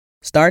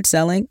Start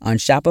selling on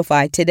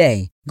Shopify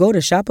today. Go to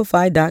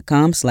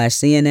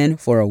shopify.com/CNN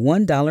for a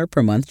 $1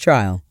 per month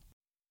trial.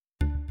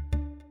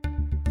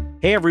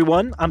 Hey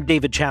everyone, I'm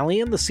David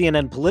Chalian, the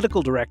CNN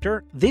political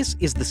director. This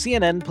is the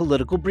CNN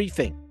Political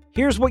Briefing.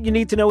 Here's what you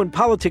need to know in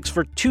politics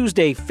for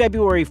Tuesday,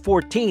 February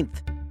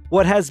 14th.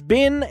 What has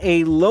been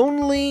a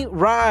lonely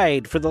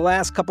ride for the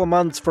last couple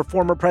months for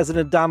former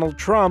President Donald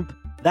Trump,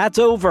 that's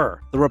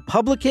over. The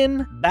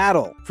Republican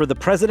battle for the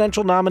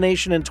presidential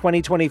nomination in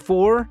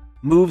 2024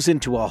 moves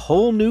into a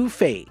whole new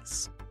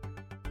phase.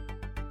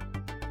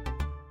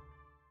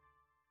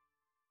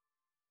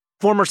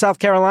 Former South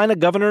Carolina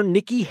Governor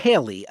Nikki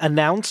Haley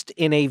announced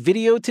in a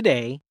video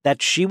today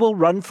that she will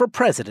run for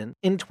president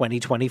in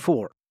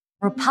 2024.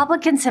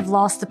 Republicans have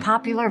lost the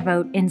popular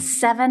vote in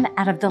 7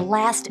 out of the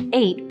last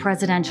 8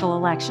 presidential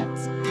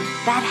elections.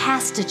 That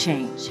has to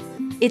change.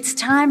 It's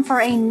time for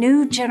a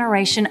new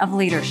generation of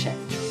leadership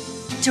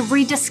to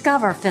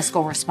rediscover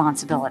fiscal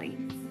responsibility,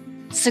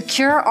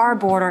 secure our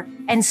border,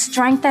 and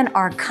strengthen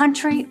our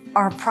country,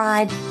 our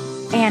pride,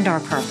 and our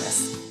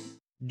purpose.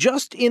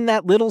 Just in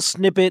that little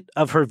snippet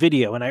of her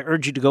video, and I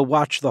urge you to go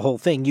watch the whole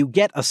thing, you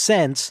get a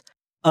sense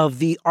of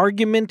the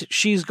argument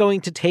she's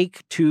going to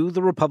take to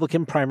the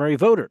Republican primary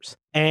voters.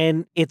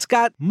 And it's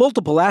got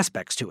multiple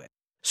aspects to it.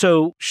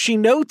 So she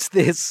notes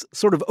this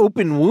sort of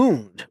open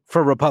wound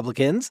for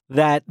Republicans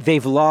that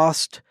they've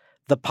lost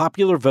the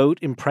popular vote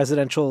in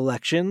presidential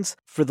elections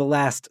for the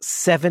last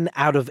 7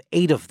 out of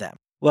 8 of them.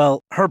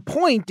 Well, her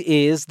point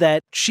is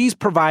that she's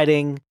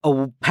providing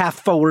a path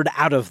forward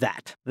out of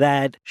that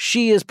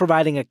she is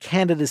providing a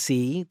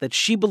candidacy that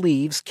she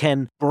believes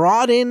can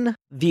broaden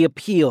the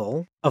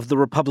appeal of the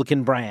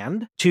Republican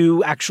brand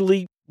to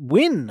actually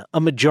win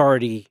a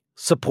majority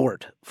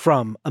support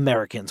from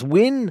Americans,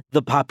 win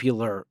the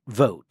popular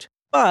vote.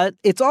 But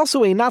it's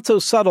also a not so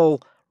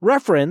subtle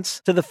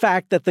reference to the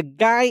fact that the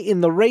guy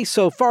in the race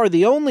so far,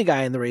 the only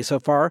guy in the race so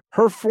far,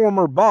 her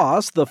former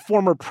boss, the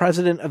former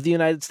president of the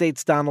United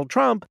States, Donald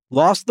Trump,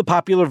 lost the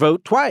popular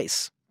vote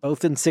twice,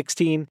 both in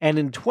 16 and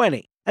in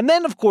 20. And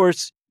then, of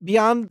course,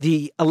 beyond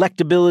the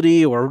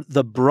electability or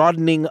the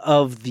broadening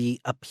of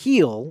the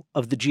appeal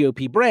of the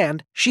GOP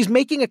brand, she's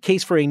making a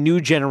case for a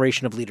new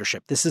generation of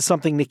leadership. This is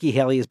something Nikki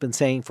Haley has been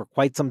saying for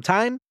quite some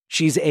time.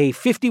 She's a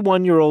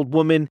 51-year-old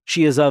woman.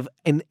 She is of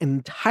an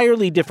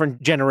entirely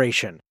different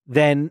generation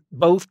than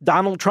both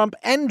Donald Trump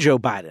and Joe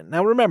Biden.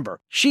 Now, remember,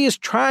 she is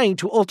trying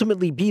to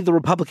ultimately be the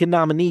Republican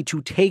nominee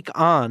to take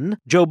on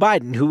Joe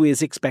Biden, who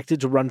is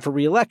expected to run for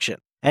re-election.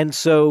 And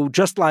so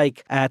just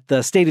like at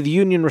the State of the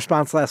Union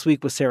response last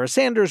week with Sarah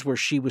Sanders, where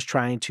she was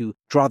trying to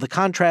draw the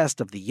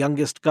contrast of the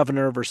youngest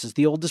governor versus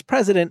the oldest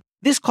president,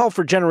 this call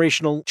for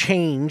generational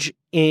change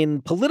in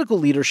political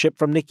leadership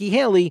from Nikki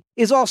Haley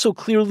is also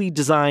clearly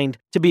designed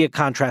to be a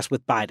contrast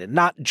with Biden,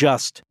 not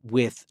just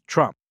with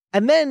Trump.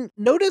 And then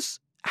notice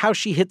how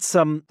she hits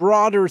some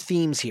broader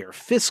themes here: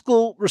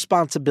 fiscal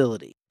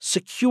responsibility,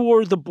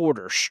 secure the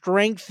border,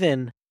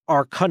 strengthen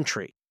our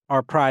country,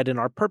 our pride and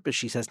our purpose,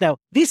 she says. Now,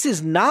 this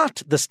is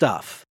not the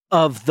stuff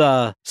of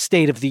the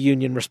State of the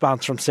Union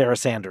response from Sarah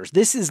Sanders.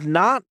 This is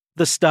not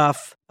the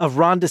stuff of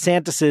Ron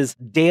DeSantis's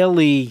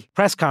daily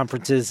press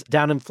conferences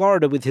down in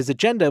Florida with his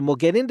agenda, and we'll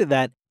get into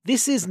that.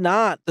 This is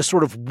not the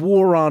sort of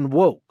war on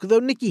woke, though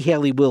Nikki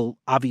Haley will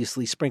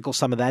obviously sprinkle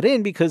some of that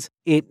in because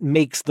it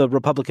makes the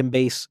Republican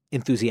base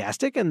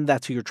enthusiastic, and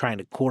that's who you're trying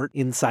to court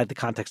inside the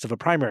context of a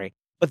primary.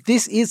 But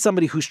this is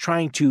somebody who's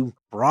trying to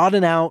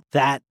broaden out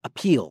that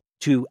appeal,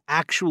 to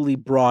actually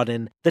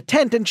broaden the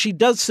tent. And she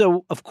does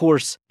so, of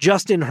course,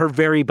 just in her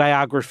very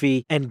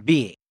biography and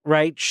being,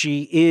 right?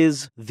 She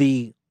is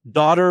the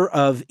daughter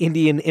of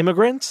Indian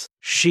immigrants.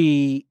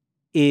 She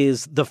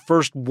is the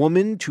first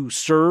woman to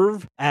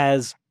serve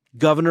as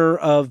governor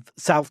of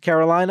South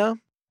Carolina.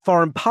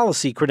 Foreign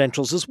policy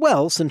credentials as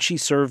well, since she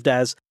served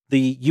as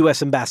the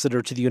U.S.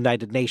 ambassador to the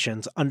United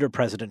Nations under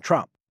President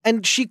Trump.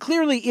 And she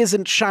clearly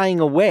isn't shying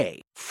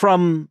away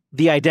from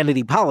the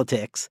identity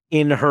politics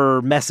in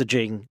her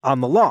messaging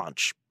on the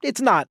launch.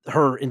 It's not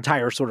her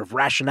entire sort of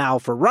rationale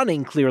for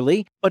running,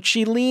 clearly, but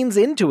she leans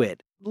into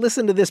it.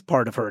 Listen to this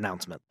part of her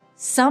announcement.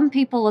 Some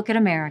people look at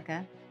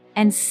America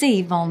and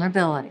see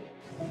vulnerability.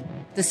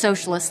 The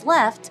socialist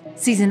left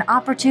sees an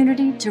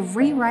opportunity to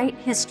rewrite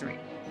history.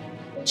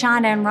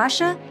 China and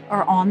Russia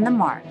are on the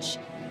march.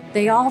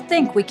 They all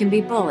think we can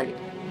be bullied,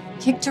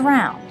 kicked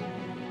around.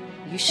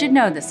 You should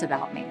know this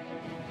about me.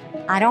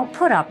 I don't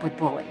put up with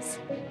bullies.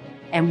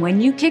 And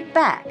when you kick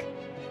back,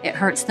 it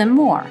hurts them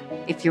more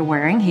if you're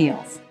wearing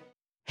heels.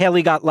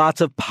 Haley got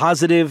lots of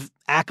positive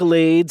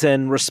accolades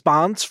and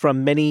response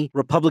from many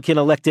Republican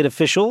elected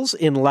officials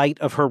in light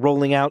of her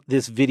rolling out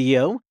this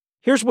video.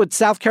 Here's what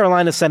South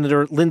Carolina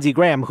Senator Lindsey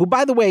Graham, who,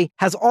 by the way,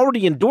 has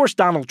already endorsed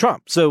Donald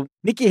Trump, so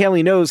Nikki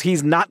Haley knows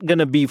he's not going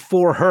to be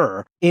for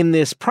her in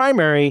this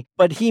primary,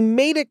 but he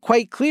made it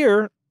quite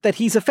clear that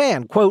he's a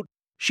fan. Quote,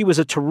 she was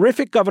a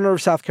terrific governor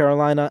of South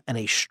Carolina and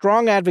a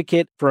strong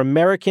advocate for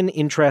American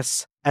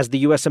interests as the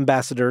U.S.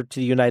 ambassador to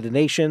the United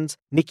Nations.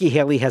 Nikki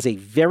Haley has a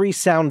very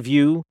sound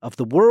view of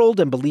the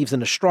world and believes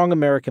in a strong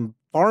American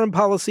foreign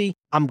policy.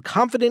 I'm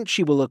confident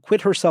she will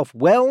acquit herself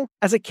well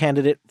as a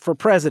candidate for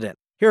president.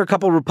 Here are a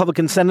couple of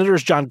Republican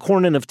senators, John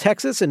Cornyn of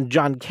Texas and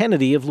John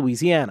Kennedy of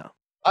Louisiana.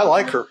 I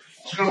like her.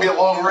 It's going to be a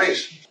long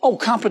race. Oh,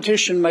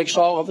 competition makes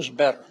all of us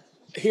better.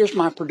 Here's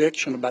my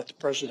prediction about the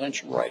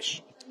presidential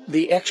race.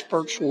 The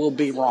experts will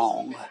be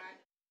wrong.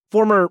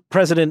 Former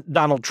President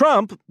Donald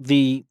Trump,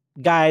 the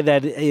guy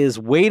that is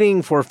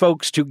waiting for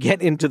folks to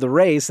get into the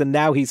race, and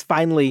now he's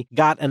finally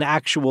got an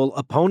actual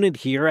opponent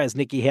here as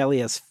Nikki Haley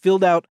has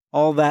filled out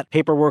all that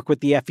paperwork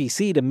with the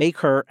FEC to make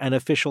her an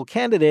official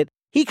candidate.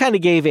 He kind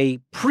of gave a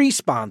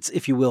pre-response,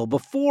 if you will,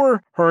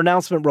 before her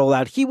announcement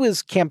rollout. He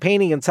was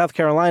campaigning in South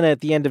Carolina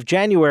at the end of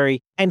January,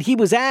 and he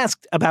was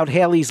asked about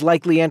Haley's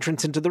likely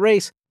entrance into the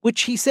race,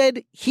 which he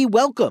said he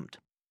welcomed,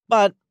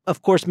 but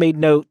of course made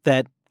note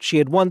that she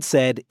had once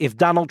said if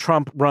Donald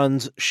Trump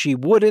runs, she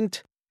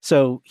wouldn't.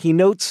 So he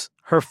notes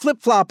her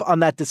flip-flop on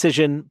that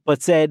decision,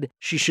 but said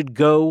she should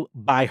go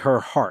by her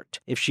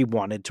heart if she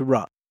wanted to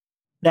run.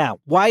 Now,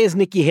 why is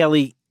Nikki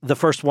Haley the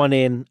first one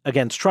in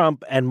against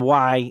Trump, and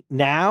why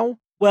now?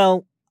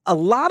 Well, a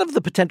lot of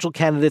the potential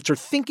candidates are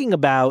thinking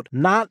about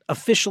not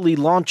officially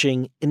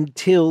launching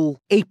until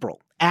April,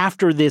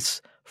 after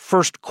this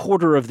first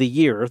quarter of the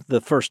year, the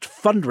first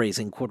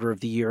fundraising quarter of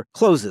the year,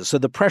 closes. So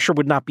the pressure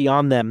would not be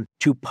on them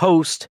to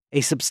post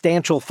a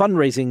substantial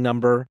fundraising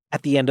number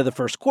at the end of the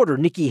first quarter.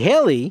 Nikki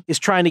Haley is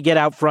trying to get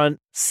out front,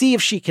 see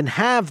if she can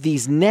have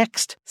these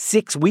next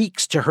 6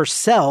 weeks to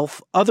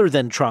herself, other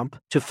than Trump,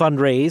 to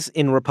fundraise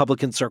in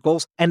Republican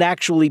circles and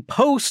actually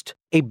post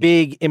a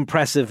big,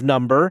 impressive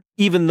number.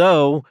 Even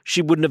though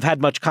she wouldn't have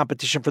had much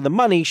competition for the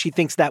money, she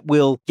thinks that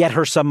will get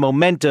her some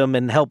momentum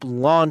and help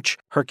launch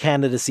her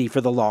candidacy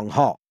for the long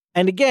haul.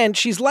 And again,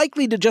 she's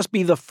likely to just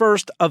be the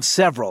first of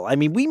several. I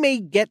mean, we may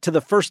get to the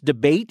first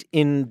debate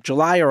in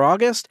July or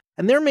August,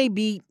 and there may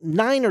be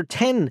 9 or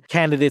 10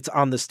 candidates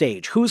on the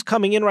stage. Who's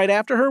coming in right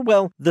after her?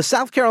 Well, the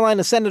South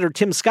Carolina Senator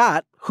Tim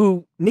Scott,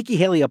 who Nikki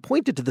Haley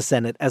appointed to the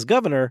Senate as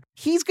governor,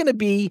 he's going to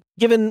be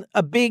given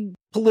a big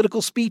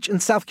political speech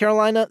in South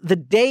Carolina the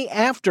day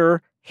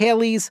after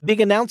Haley's big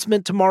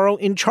announcement tomorrow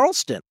in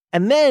Charleston.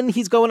 And then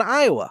he's going to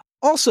Iowa,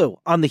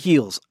 also on the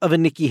heels of a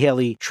Nikki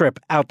Haley trip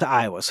out to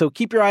Iowa. So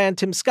keep your eye on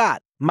Tim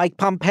Scott, Mike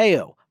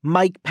Pompeo,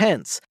 Mike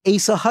Pence,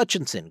 Asa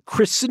Hutchinson,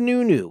 Chris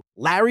Sununu,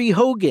 Larry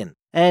Hogan,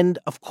 and,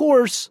 of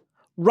course,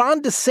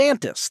 Ron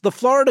DeSantis, the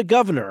Florida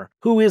governor,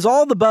 who is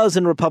all the buzz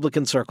in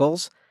Republican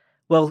circles.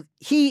 Well,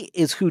 he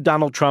is who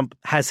Donald Trump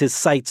has his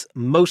sights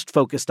most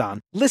focused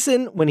on.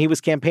 Listen when he was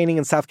campaigning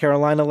in South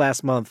Carolina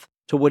last month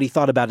to what he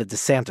thought about a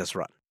DeSantis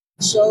run.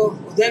 So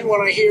then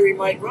when I hear he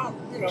might run,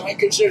 I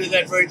consider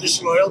that very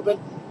disloyal, but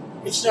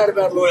it's not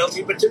about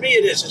loyalty. But to me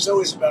it is. It's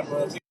always about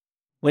loyalty.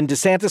 When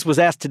DeSantis was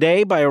asked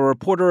today by a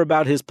reporter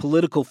about his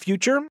political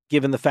future,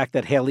 given the fact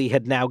that Haley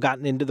had now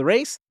gotten into the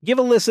race, give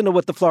a listen to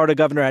what the Florida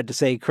governor had to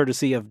say,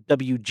 courtesy of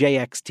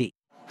WJXT.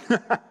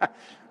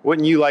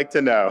 Wouldn't you like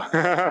to know?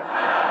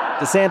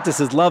 DeSantis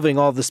is loving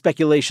all the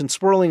speculation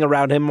swirling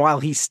around him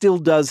while he still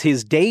does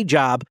his day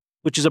job,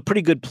 which is a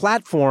pretty good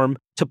platform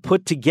to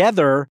put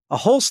together a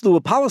whole slew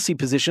of policy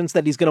positions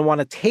that he's going to want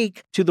to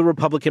take to the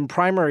Republican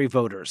primary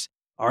voters.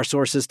 Our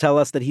sources tell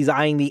us that he's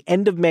eyeing the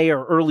end of May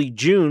or early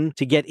June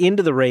to get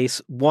into the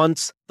race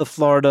once the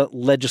Florida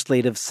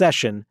legislative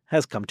session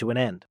has come to an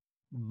end.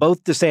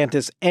 Both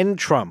DeSantis and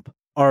Trump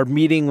are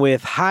meeting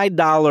with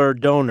high-dollar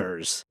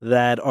donors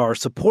that are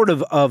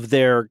supportive of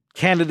their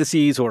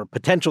candidacies or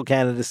potential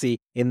candidacy,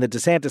 in the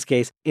DeSantis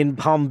case, in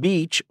Palm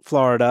Beach,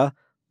 Florida,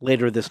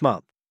 later this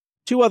month.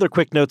 2 other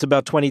quick notes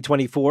about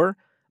 2024.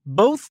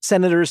 Both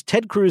Senators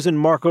Ted Cruz and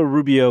Marco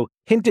Rubio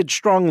hinted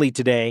strongly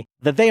today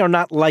that they are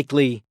not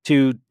likely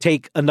to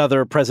take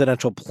another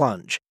presidential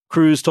plunge.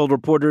 Cruz told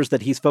reporters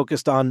that he's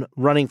focused on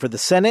running for the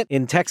Senate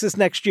in Texas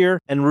next year,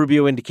 and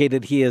Rubio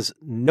indicated he has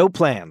no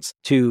plans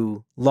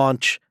to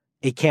launch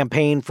a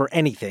campaign for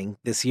anything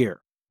this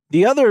year.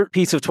 The other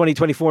piece of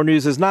 2024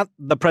 news is not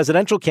the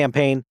presidential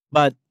campaign,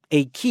 but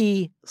a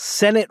key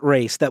Senate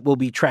race that we'll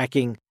be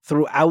tracking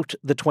throughout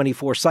the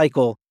 24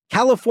 cycle.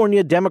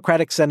 California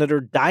Democratic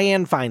Senator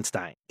Dianne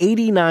Feinstein,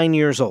 89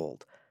 years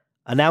old,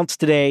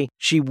 announced today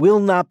she will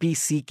not be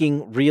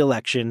seeking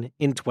re-election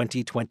in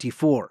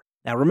 2024.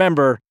 Now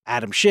remember,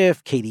 Adam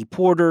Schiff, Katie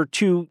Porter,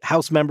 2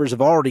 House members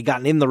have already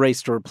gotten in the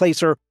race to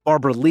replace her.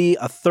 Barbara Lee,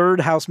 a 3rd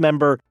House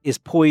member, is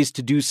poised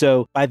to do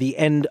so by the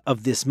end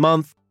of this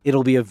month.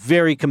 It'll be a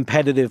very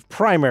competitive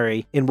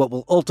primary in what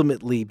will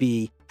ultimately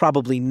be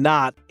probably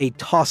not a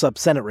toss-up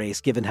Senate race,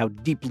 given how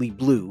deeply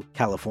blue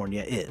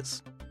California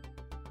is.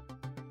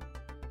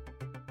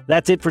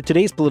 That's it for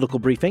today's political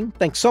briefing.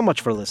 Thanks so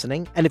much for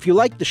listening. And if you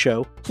like the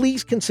show,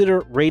 please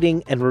consider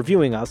rating and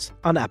reviewing us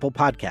on Apple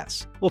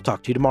Podcasts. We'll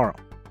talk to you tomorrow.